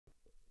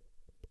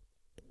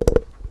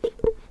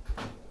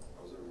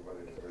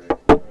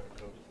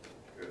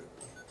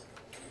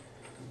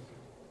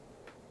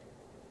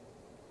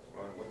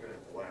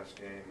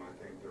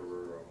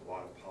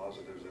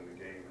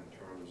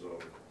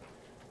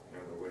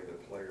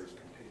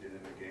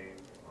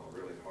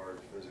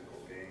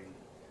physical game.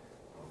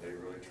 They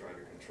really try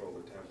to control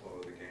the tempo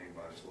of the game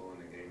by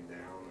slowing the game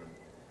down, and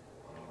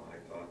I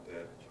thought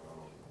that,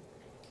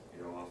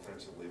 you know,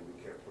 offensively we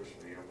kept pushing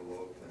the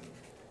envelope, and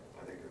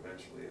I think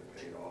eventually it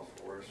paid off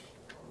for us.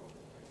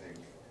 I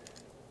think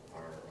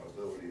our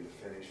ability to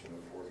finish in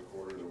the fourth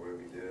quarter the way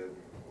we did,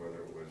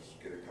 whether it was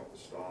get a couple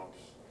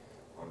stops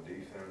on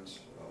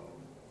defense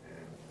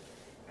and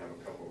have a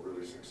couple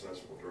really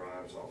successful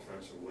drives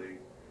offensively,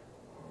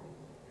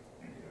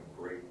 you know,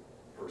 great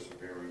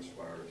perseverance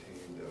by our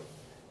team to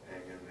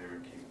hang in there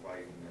and keep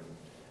fighting and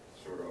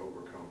sort of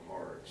overcome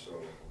hard. So,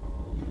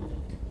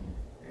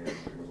 and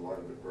there was a lot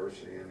of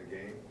adversity in the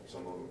game.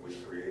 Some of it we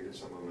created,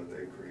 some of it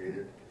they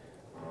created.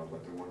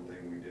 But the one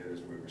thing we did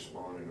is we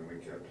responded and we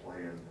kept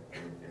playing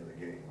in the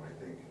game.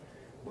 I think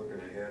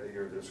looking ahead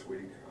here this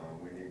week,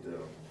 we need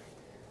to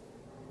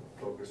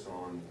focus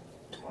on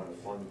a lot of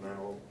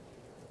fundamental,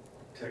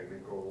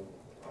 technical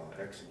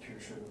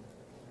execution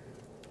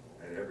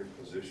at every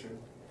position,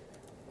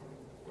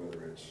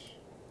 whether it's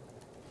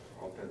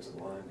offensive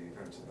line,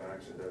 defensive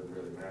backs, it doesn't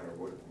really matter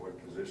what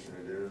position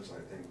it is.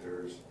 I think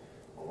there's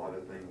a lot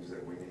of things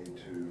that we need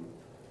to,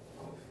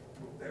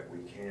 that we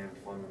can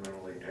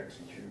fundamentally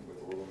execute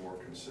with a little more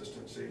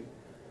consistency.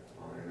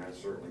 And that's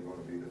certainly going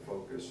to be the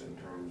focus in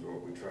terms of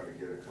what we try to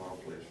get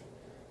accomplished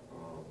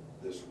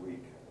this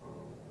week.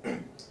 You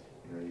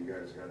know, you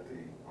guys got the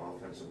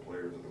offensive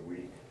players of the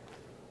week,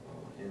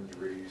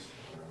 injuries.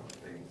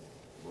 I think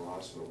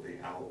Ross will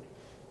be out,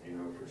 you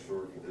know, for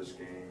sure for this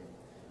game.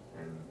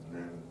 And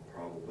then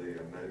probably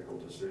a medical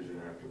decision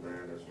after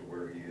that as to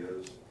where he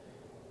is.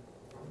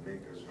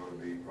 Minka's going to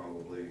be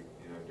probably,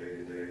 you know,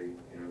 day-to-day,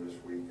 you know, this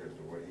week as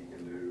to what he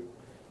can do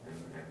and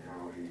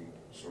how he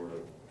sort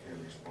of can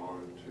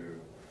respond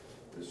to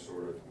this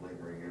sort of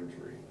lingering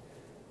injury.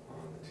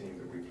 The team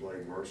that we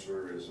play,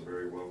 Mercer, is a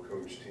very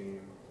well-coached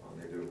team.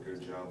 They do a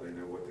good job. They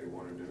know what they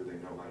want to do. They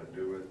know how to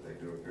do it. They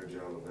do a good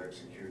job of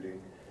executing.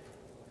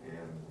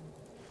 And,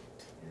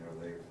 you know,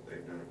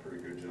 they've done a pretty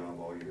good job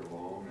all year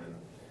long. And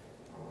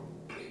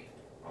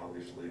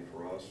obviously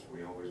for us,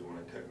 we always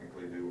want to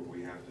technically do what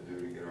we have to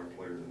do to get our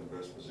players in the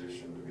best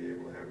position to be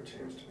able to have a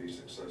chance to be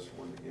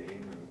successful in the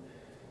game, and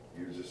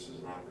use this as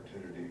an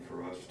opportunity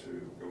for us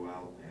to go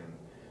out and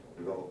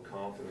develop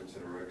confidence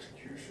in our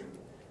execution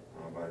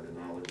by the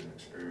knowledge and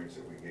experience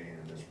that we gain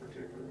in this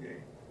particular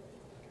game.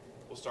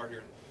 We'll start here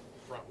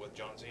in front with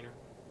John Zehner.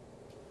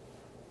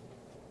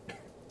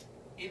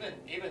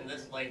 Even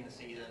this late in the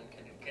season,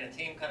 can a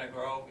team kind of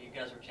grow? You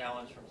guys are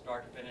challenged from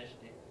start to finish.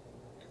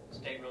 The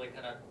state really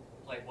kind of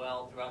played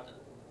well throughout the.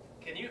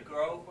 Can you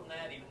grow from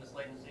that even this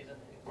late in the season?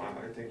 Well,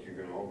 I think you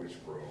can always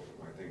grow.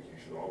 I think you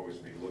should always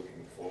be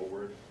looking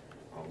forward,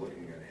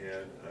 looking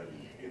ahead at,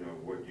 you know,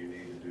 what you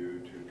need to do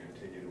to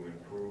continue to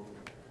improve,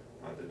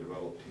 to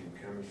develop team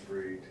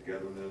chemistry,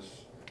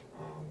 togetherness.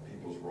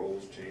 People's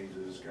roles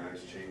changes,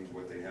 guys change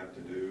what they have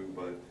to do,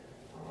 but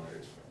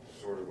it's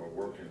sort of a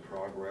work in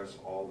progress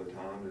all the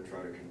time to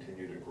try to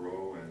continue to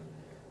grow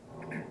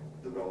and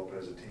develop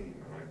as a team.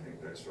 And I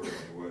think that's certainly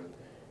what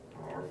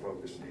our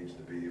focus needs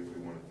to be if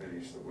we want to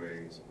finish the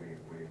way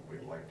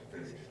we'd like to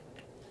finish.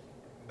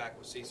 Back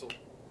with Cecil.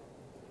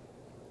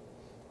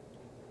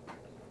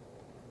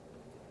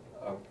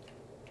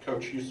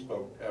 Coach, you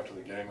spoke after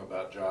the game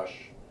about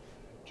Josh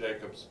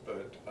Jacobs,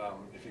 but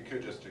if you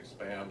could just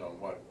expand on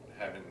what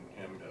having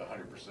him at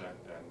 100%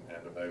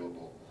 and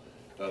available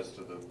does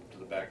to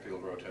the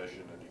backfield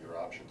rotation and to your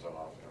options on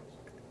offense.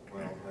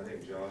 Well, I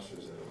think Josh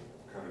is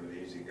kind of an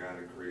easy guy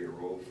to create a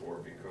role for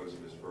because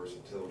of his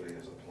versatility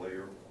as a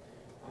player.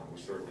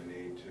 We certainly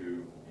need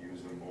to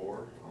use him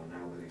more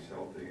now that he's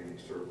healthy, and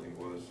he certainly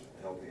was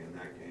healthy in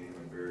that game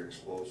and very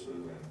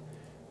explosive, and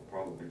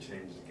probably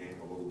changed the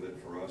game a little bit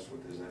for us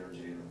with his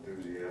energy and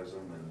enthusiasm.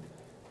 And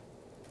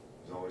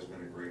he's always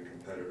been a great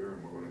competitor,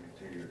 and we're going to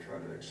continue to try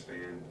to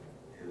expand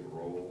his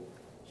role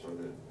so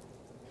that,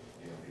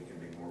 you know, he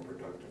can be more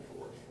productive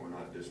for us. We're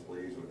not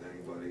displeased with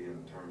anybody in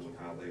terms of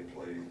how they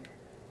play,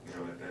 you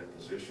know, at that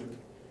position,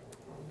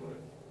 but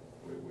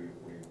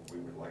we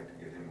would like to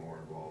get him more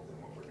involved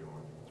in what we're doing.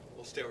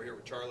 We'll stay over here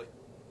with Charlie.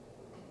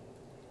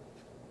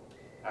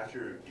 After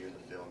you reviewing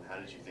the film, how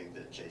did you think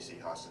that J.C.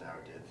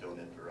 Hostenauer did filling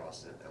in for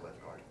Ross at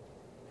left guard?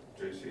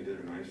 J.C. did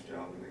a nice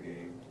job in the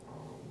game,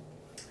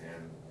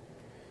 and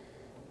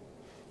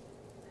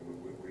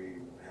we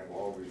have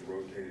always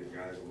rotated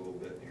guys a little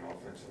bit in the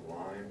offensive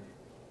line.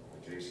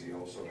 J.C.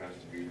 also has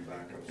to be the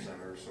backup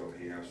center, so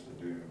he has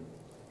to do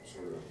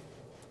sort of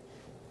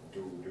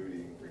dual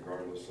duty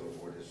regardless of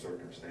what his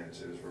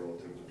circumstance is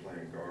relative to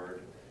playing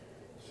guard.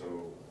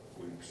 So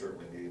we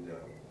certainly need to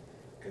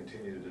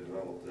continue to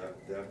develop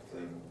that depth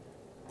and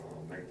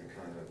make the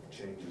kind of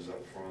changes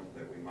up front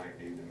that we might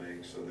need to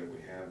make so that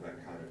we have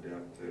that kind of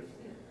depth if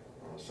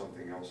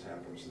something else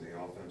happens to the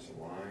offensive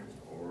line,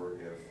 or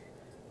if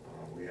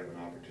we have an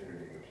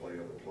opportunity to play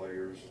other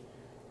players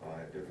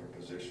at different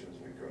positions,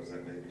 because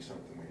that may be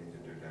something we need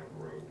to do down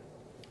the road.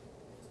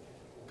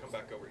 Come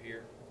back over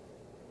here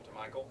to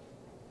Michael.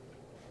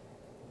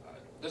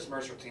 This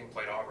Mercer team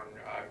played Auburn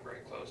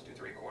very close to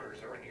 3 quarters.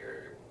 They were in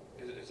your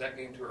Is that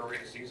game too early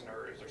in the season,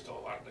 or is there still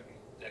a lot that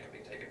can be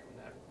taken from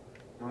that?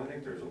 No, I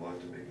think there's a lot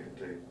that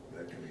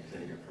can be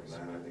taken from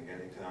that. I think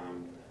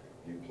anytime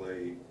you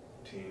play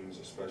teams,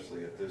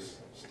 especially at this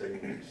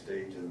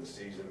stage in the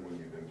season when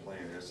you've been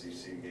playing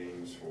SEC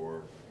games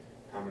for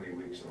how many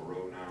weeks in a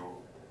row now,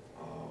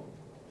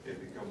 it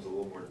becomes a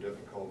little more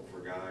difficult for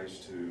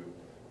guys to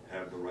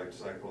have the right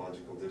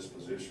psychological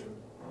disposition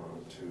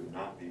to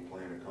not be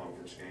playing a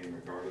conference game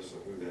regardless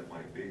of who that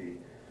might be.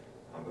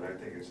 But I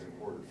think it's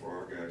important for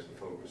our guys to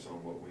focus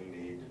on what we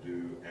need to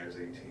do as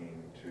a team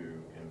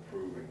to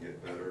improve and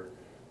get better.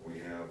 We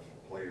have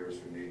players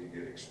who need to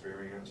get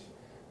experience.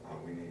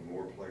 We need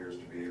more players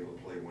to be able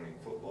to play winning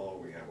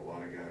football. We have a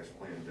lot of guys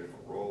playing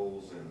different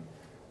roles, and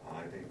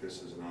I think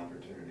this is an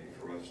opportunity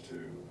for us to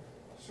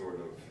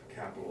sort of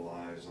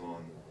capitalize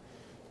on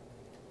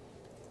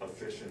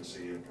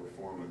efficiency and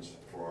performance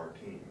for our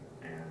team.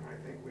 And I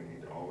think we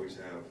need to always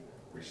have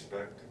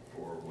respect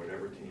for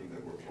whatever team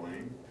that we're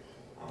playing.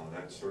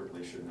 That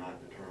certainly should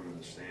not determine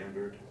the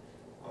standard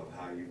of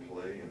how you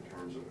play in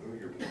terms of who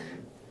you're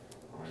playing.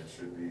 It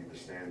should be the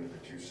standard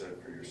that you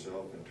set for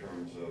yourself in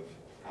terms of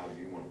how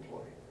you want to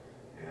play.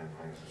 And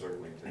I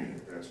certainly think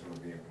that that's going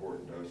to be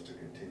important to us to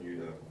continue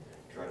to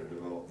try to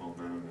develop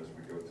momentum as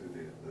we go through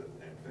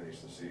and finish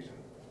the season.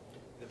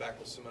 In the back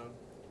with Simone.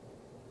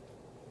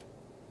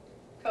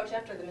 Coach,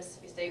 after the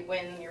Mississippi State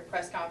win, your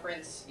press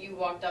conference, you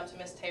walked up to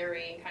Miss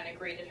Terry and kind of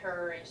greeted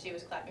her, and she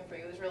was clapping for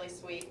you. It was really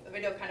sweet. The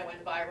video kind of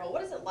went viral.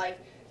 What is it like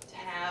to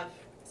have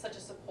such a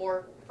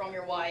support from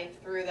your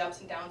wife through the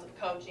ups and downs of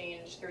coaching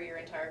and through your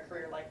entire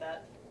career like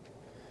that?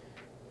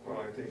 Well,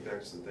 I think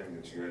that's the thing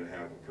that you got to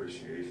have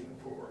appreciation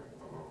for.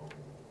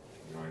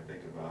 You know, I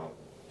think about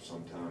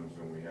sometimes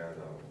when we had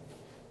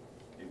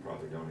you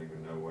probably don't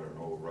even know what an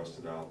old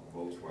rusted out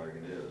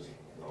Volkswagen is.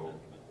 The old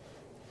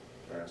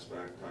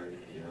fastback type,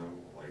 you know,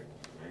 like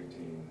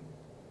 19,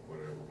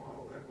 whatever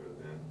model that would have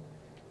been,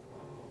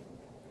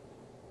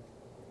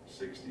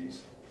 60s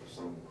of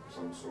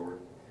some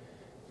sort,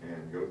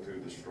 and go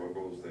through the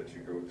struggles that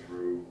you go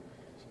through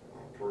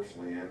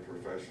personally and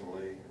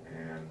professionally,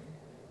 and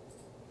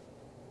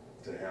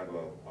to have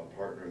a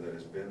partner that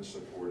has been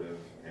supportive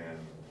and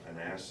an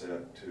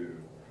asset to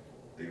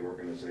the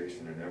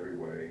organization in every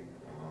way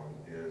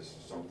is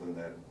something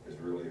that is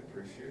really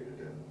appreciated.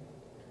 And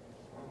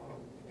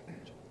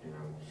you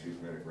know, she's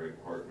been a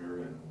great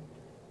partner, and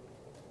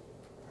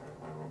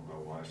I don't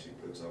know why she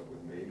puts up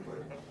with me, but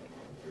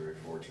I'm very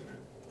fortunate.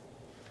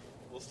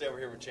 We'll stay over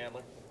here with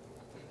Chandler.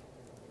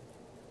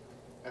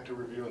 After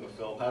reviewing the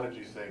film, how did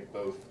you think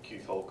both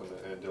Keith Holcomb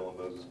and Dylan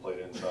Moses played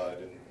inside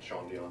in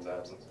Sean Dion's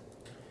absence?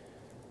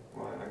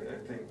 Well,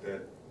 I think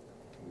that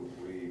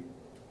we,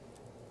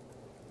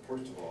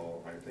 first of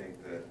all, I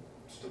think that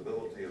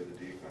stability of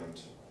the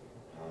defense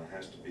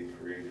has to be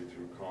created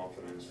through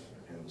confidence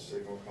in the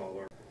signal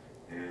caller,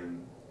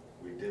 and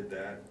we did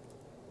that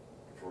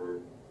for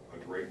a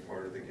great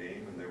part of the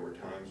game, and there were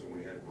times when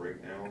we had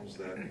breakdowns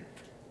that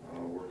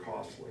were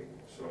costly.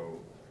 So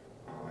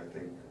I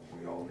think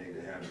we all need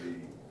to have the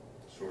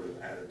sort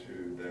of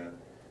attitude that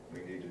we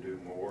need to do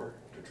more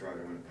to try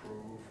to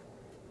improve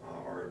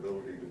our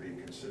ability to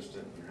be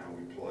consistent in how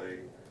we play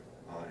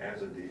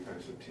as a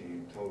defensive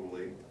team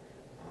totally,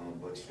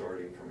 but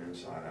starting from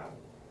inside out.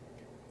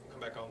 Come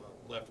back on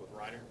the left with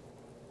Reiner.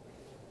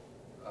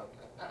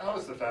 How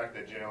does the fact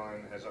that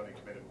Jalen has only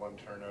committed one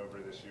turnover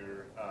this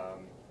year,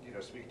 you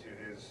know, speak to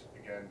his,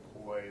 again,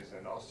 poise,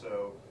 and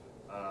also,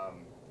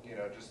 you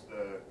know, just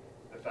the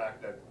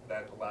fact that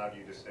that allowed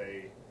you to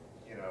stay,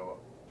 you know,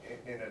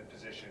 in a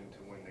position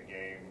to win the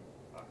game,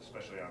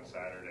 especially on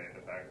Saturday,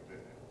 the fact that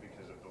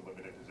because of the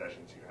limited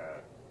possessions you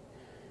had?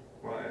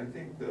 Well, I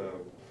think the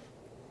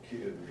key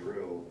to the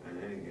drill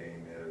in any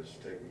game is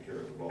taking care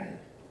of the ball.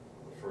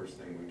 The first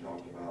thing we talk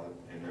about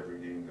in every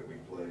game that we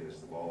play is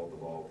the ball, the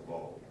ball, the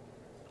ball.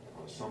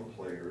 Some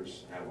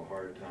players have a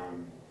hard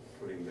time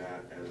putting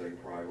that as a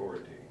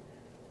priority.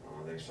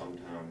 They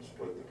sometimes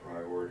put the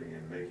priority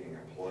in making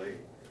a play,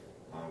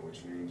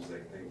 which means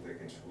they think they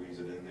can squeeze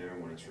it in there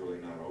when it's really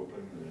not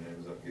open, and it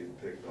ends up getting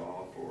picked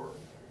off, or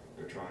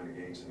they're trying to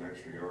gain some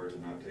extra yards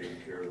and not taking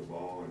care of the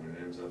ball, and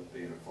it ends up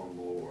being a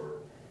fumble,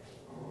 or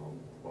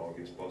the ball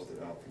gets busted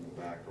out from the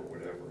back or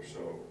whatever.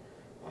 So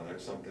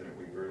that's something that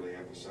we really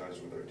emphasize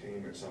with our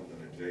team. It's something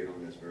that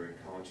Jalen is very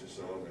conscious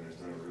of and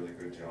has done a really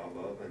good job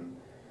of, and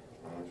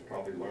to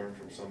probably learn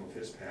from some of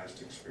his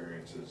past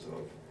experiences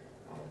of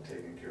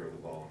taking care of the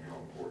ball and how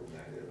important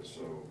that is.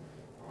 So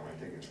I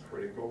think it's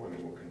critical, and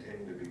it will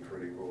continue to be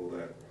critical,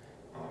 that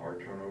our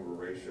turnover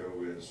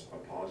ratio is a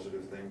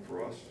positive thing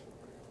for us.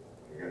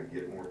 We got to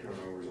get more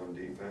turnovers on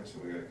defense,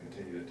 and we got to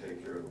continue to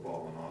take care of the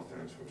ball on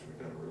offense, which we've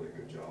done a really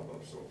good job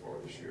of so far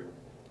this year.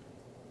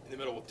 In the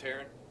middle with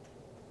Taryn.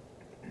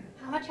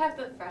 How much have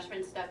the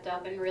freshmen stepped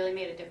up and really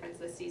made a difference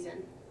this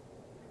season?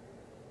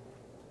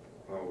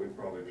 Well, we've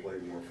probably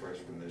played more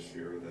freshmen this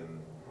year than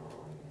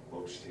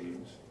most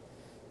teams,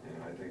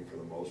 and I think for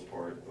the most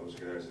part, those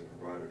guys have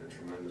provided a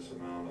tremendous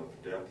amount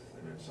of depth,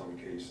 and in some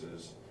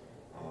cases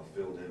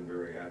filled in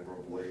very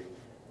admirably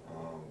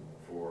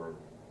for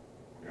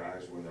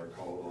guys when they're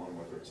called on,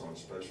 whether it's on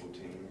special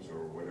teams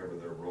or whatever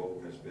their role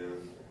has been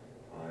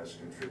as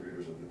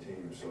contributors of the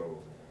team.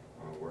 So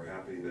we're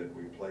happy that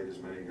we played as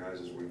many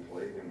guys as we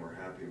played, and we're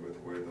happy with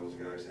the way those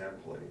guys have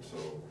played. So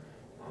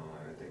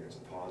I think it's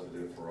a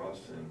positive for us,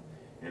 and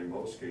in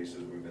most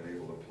cases we've been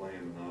able to play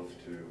them enough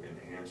to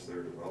enhance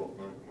their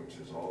development, which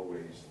is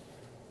always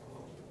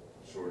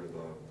sort of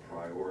the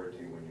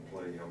priority when you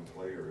play a young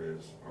player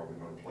is, are we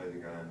going to play the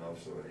guy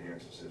enough so it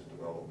enhances his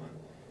development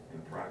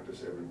in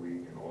practice every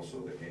week and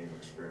also the game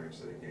experience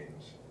that he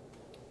gains.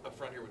 Up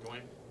front here with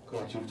Dwayne.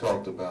 Coach, you've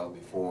talked about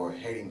before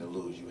hating to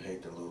lose. You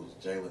hate to lose.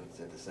 Jalen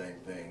said the same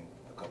thing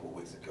a couple of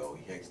weeks ago.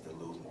 He hates to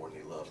lose more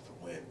than he loves to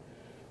win.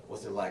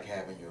 What's it like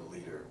having your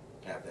leader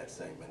have that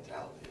same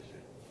mentality as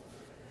you?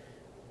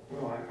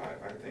 Well,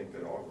 I think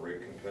that all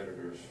great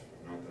competitors,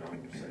 not that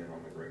I'm saying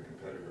I'm a great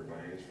competitor by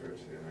any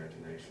stretch of the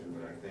imagination,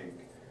 but I think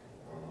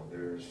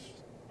there's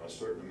a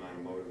certain amount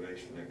of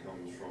motivation that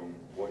comes from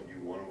what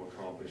you want to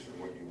accomplish and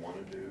what you want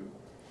to do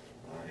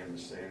and the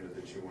standard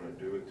that you want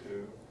to do it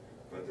to.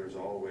 But there's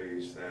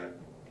always that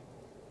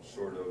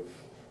sort of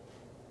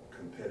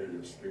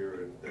competitive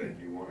spirit that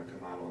you want to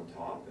come out on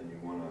top and you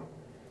want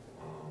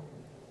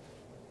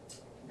to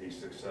be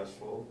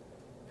successful.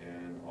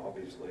 And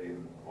obviously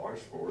in our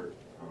sport,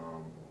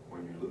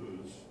 when you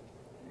lose,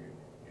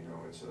 you know,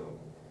 it's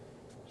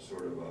a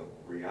sort of a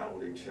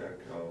reality check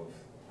of,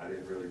 I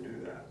didn't really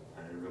do that.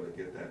 I didn't really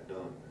get that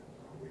done.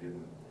 We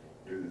didn't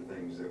do the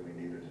things that we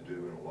needed to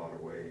do in a lot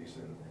of ways.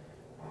 And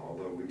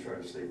although we try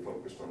to stay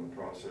focused on the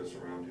process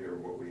around here,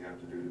 what we have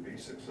to do to be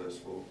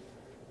successful,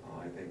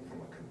 I think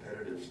from a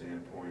competitive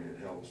standpoint, it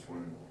helps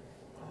when,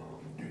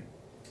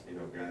 you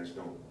know, guys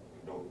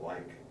don't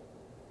like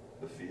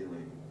the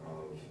feeling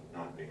of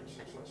not being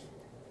successful.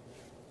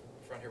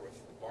 Front here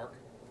with Mark.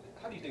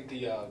 How do you think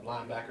the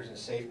linebackers and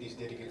safeties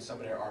did against some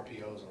of their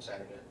RPOs on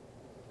Saturday?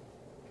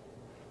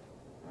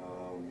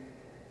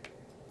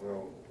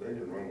 Well, they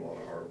didn't run a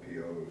lot of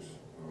RPOs.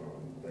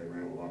 They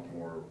ran a lot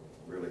more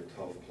really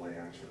tough play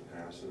action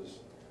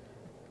passes.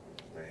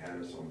 They had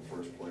us on the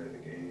first play of the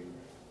game.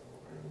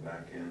 In the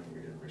back end,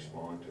 we didn't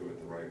respond to it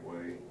the right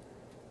way.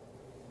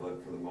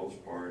 But for the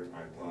most part,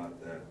 I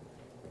thought that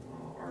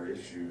our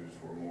issues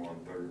were more on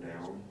third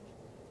down.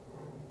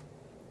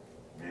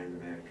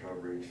 Man-to-man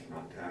coverage,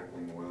 not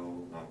tackling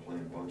well, not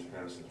playing bunch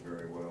passes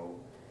very well.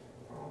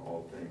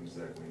 All things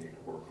that we need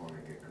to work on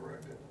and get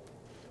corrected.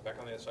 Back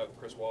on the other side with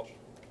Chris Walsh.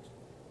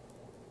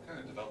 What kind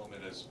of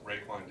development has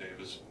Raekwon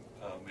Davis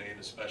made,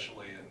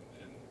 especially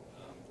in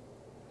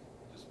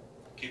just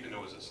keeping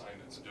to his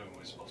assignments and doing what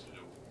he's supposed to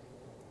do?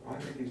 I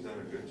think he's done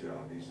a good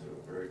job. He's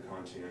a very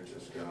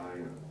conscientious guy,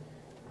 and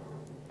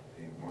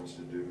he wants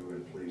to do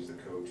and please the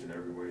coach in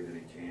every way that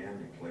he can.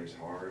 He plays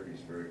hard.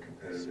 He's very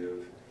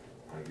competitive.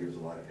 Gives a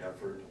lot of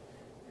effort,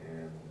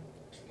 and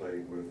he's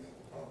played with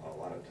a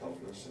lot of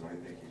toughness, and I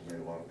think he's made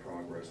a lot of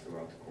progress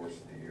throughout the course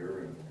of the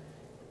year. And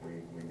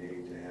we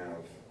need to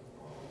have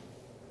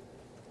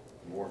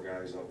more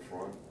guys up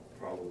front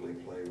probably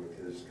play with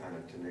his kind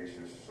of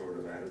tenacious sort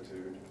of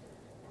attitude.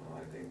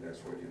 I think that's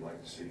what you'd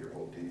like to see your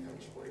whole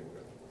defense play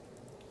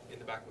with. In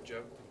the back with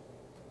Joe.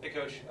 Hey,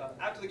 Coach.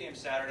 After the game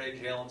Saturday,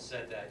 Jalen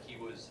said that he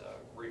was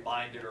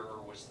reminded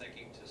or was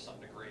thinking to some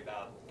degree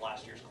about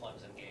last year's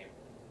Clemson game.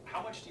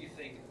 How much do you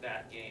think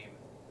that game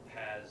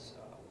has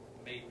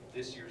made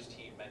this year's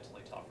team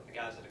mentally tougher, the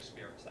guys that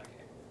experienced that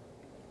game?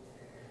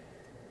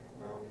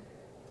 Well,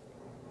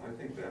 I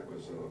think that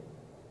was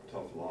a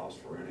tough loss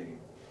for any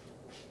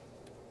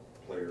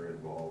player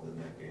involved in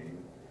that game.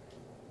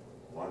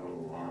 A lot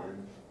on the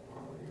line.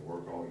 You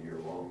work all year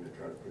long to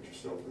try to put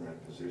yourself in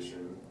that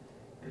position,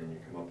 and you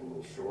come up a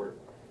little short.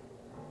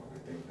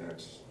 I think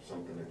that's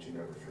something that you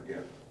never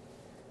forget.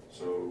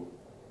 So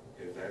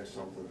if that's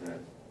something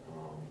that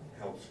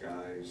helps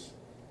guys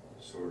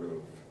sort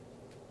of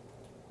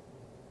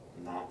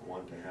not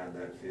want to have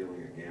that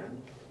feeling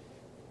again,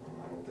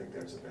 I don't think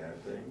that's a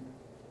bad thing.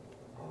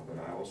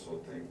 But I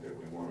also think that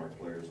we want our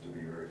players to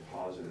be very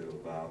positive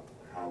about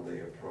how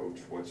they approach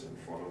what's in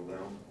front of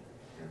them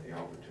and the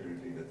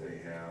opportunity that they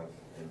have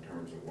in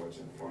terms of what's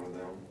in front of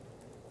them.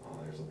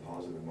 There's a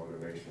positive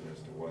motivation as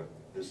to what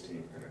this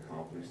team can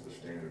accomplish, the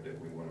standard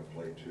that we want to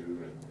play to,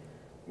 and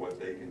what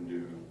they can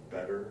do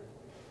better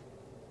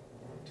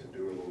to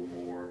do a little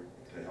more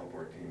to help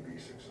our team be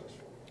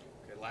successful.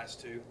 Okay, last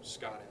two,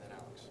 Scott and then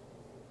Alex.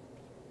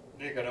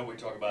 Nick, I know we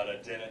talk about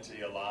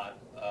identity a lot,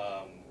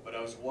 but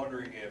I was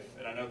wondering if,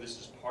 and I know this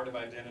is part of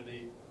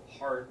identity,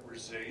 heart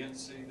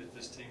resiliency that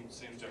this team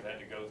seems to have had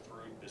to go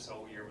through this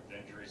whole year with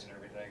injuries and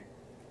everything,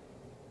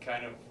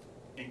 kind of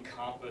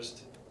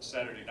encompassed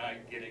Saturday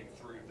night getting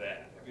through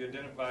that. Have you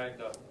identified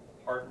the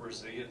heart and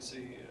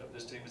resiliency of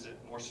this team? Is it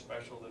more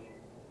special than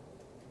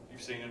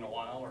you've seen in a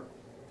while, or?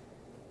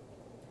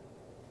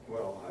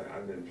 Well,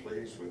 I've been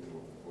pleased with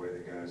the way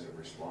the guys have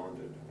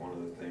responded. One of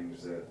the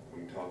things that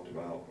we talked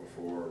about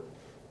before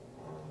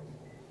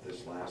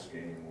this last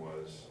game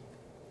was,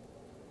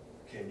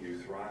 can you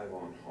thrive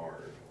on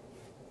hard,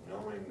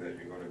 knowing that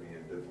you're going to be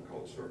in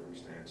difficult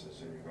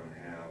circumstances and you're going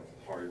to have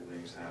hard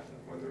things happen,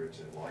 whether it's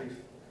in life,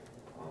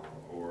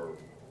 or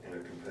in a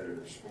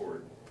competitive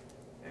sport,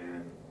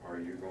 and are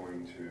you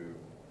going to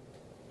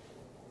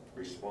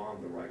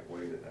respond the right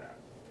way to that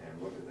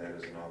and look at that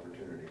as an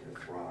opportunity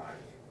to thrive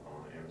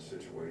in a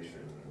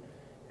situation?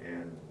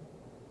 And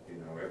you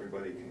know,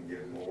 everybody can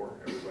give more,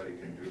 everybody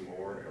can do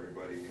more,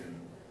 everybody can,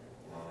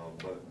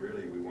 but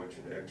really we want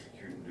you to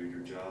execute and do your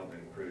job in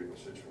critical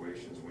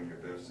situations when your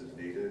best is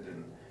needed.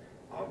 And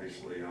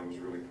obviously I was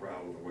really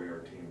proud of the way our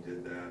team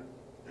did that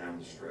down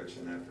the stretch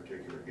in that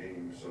particular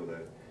game, so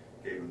that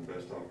gave them the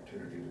best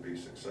opportunity to be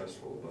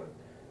successful. But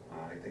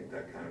I think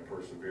that kind of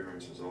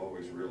perseverance is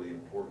always really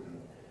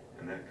important,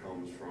 and that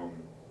comes from,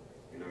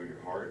 you know,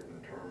 your heart in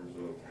terms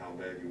of how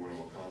bad you want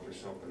to accomplish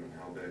something and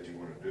how bad you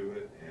want to do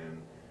it.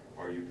 And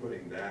are you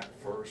putting that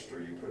first, or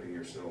are you putting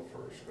yourself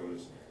first?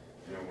 Because,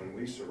 you know, when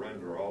we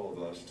surrender, all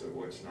of us, to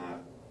what's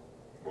not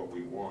what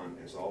we want,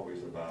 it's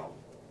always about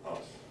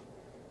us.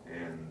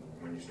 And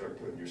when you start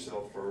putting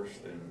yourself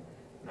first and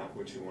not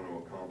what you want to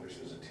accomplish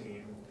as a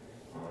team,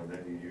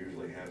 then you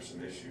usually have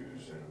some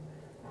issues,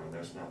 and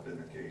that's not been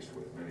the case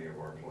with many of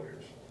our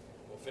players.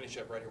 We'll finish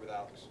up right here with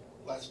Alex.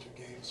 Last 2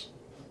 games,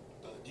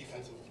 the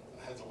defensive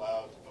has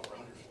allowed over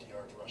 150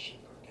 yards rushing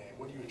per game.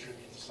 What do you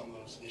attribute to some of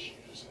those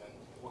issues, and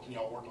what can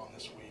y'all work on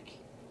this week,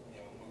 you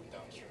know, moving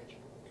down the stretch?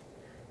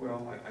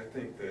 Well, I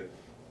think that,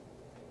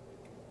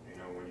 you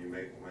know, when you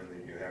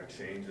have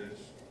changes,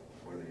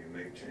 whether you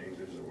make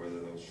changes or whether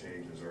those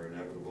changes are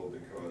inevitable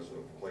because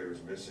of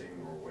players missing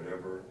or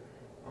whatever,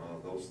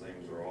 those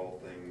things are all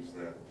things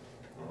that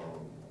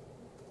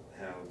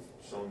have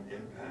some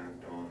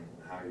impact on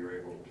how you're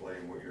able to play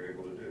and what you're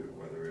able to do,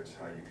 whether it's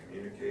how you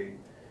communicate,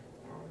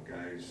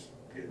 guys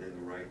getting in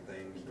the right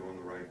things, doing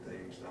the right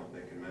things, not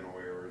making mental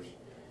errors,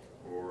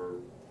 or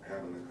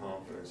having the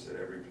confidence that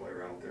every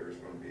player out there is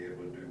going to be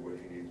able to do what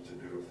he needs to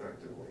do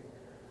effectively.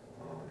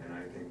 And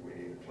I think we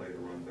need to play the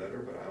run better,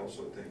 but I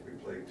also think we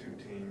played 2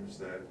 teams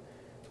that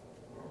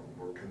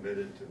were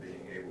committed to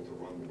being able to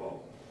run the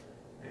ball.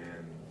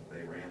 And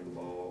they ran the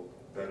ball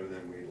better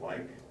than we'd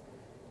like.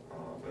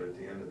 But at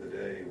the end of the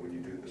day, when you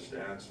do the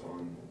stats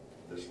on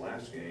this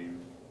last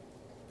game,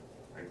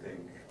 I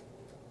think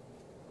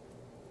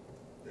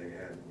they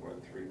had,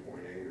 what, 3.8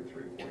 or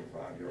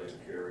 3.5 yards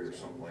a carry or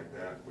something like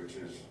that, which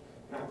is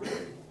not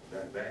really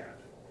that bad.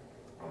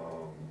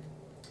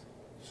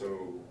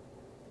 So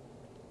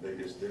they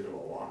just did it a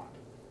lot.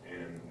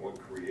 And what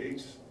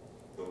creates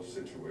those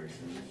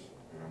situations,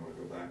 and I'm going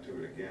to go back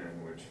to it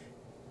again, which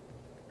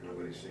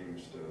nobody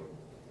seems to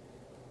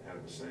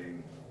have the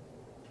same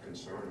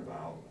concern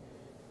about,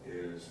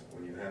 is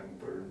when you have them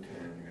 3rd and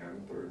 10, you have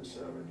them 3rd and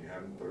 7, you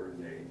have them 3rd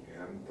and 8, you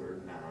have them 3rd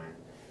and 9.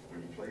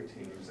 When you play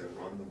teams that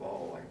run the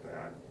ball like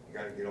that, you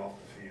got to get off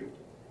the field.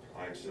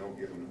 All right, so don't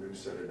give them a new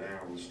set of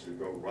downs to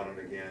go run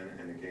it again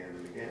and again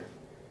and again,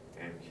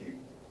 and keep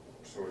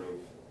sort of,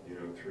 you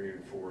know, 3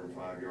 and 4 and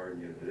 5 yarding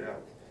you to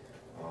death.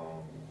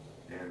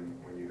 And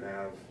when you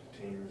have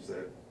teams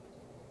that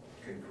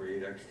can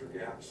create extra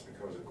gaps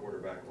because a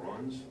quarterback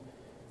runs,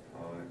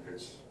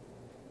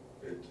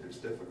 it's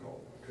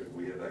difficult. Could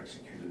we have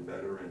executed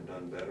better and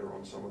done better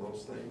on some of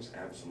those things?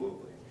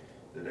 Absolutely.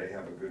 Did they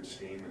have a good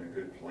scheme and a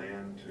good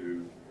plan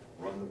to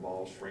run the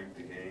ball, shrink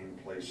the game,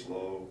 play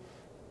slow?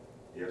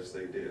 Yes,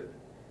 they did.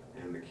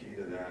 And the key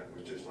to that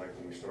was just like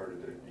when we started,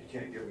 you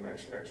can't give them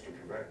extra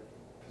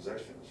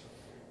possessions.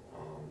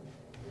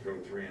 We go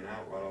 3 and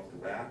out right off the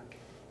bat.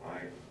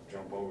 I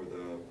jump over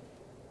the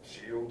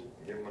shield,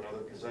 give them another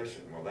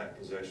possession. Well, that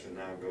possession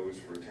now goes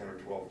for 10 or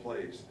 12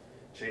 plays,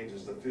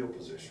 changes the field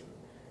position.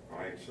 All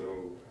right,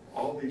 so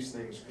all these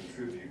things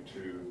contribute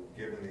to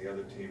giving the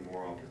other team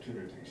more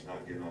opportunities,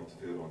 not getting off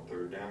the field on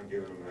 3rd down,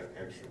 giving them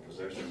extra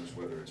possessions,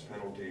 whether it's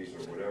penalties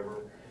or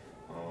whatever.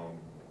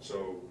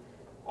 So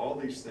all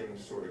these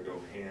things sort of go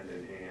hand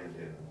in hand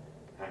in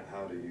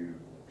how do you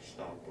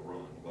stop the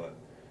run. But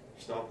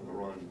stopping the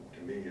run,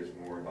 to me, is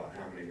more about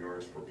how many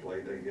yards per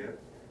play they get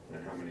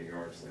than how many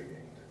yards they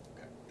gained.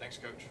 Okay. Thanks,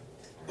 Coach.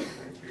 All right,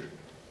 thank you.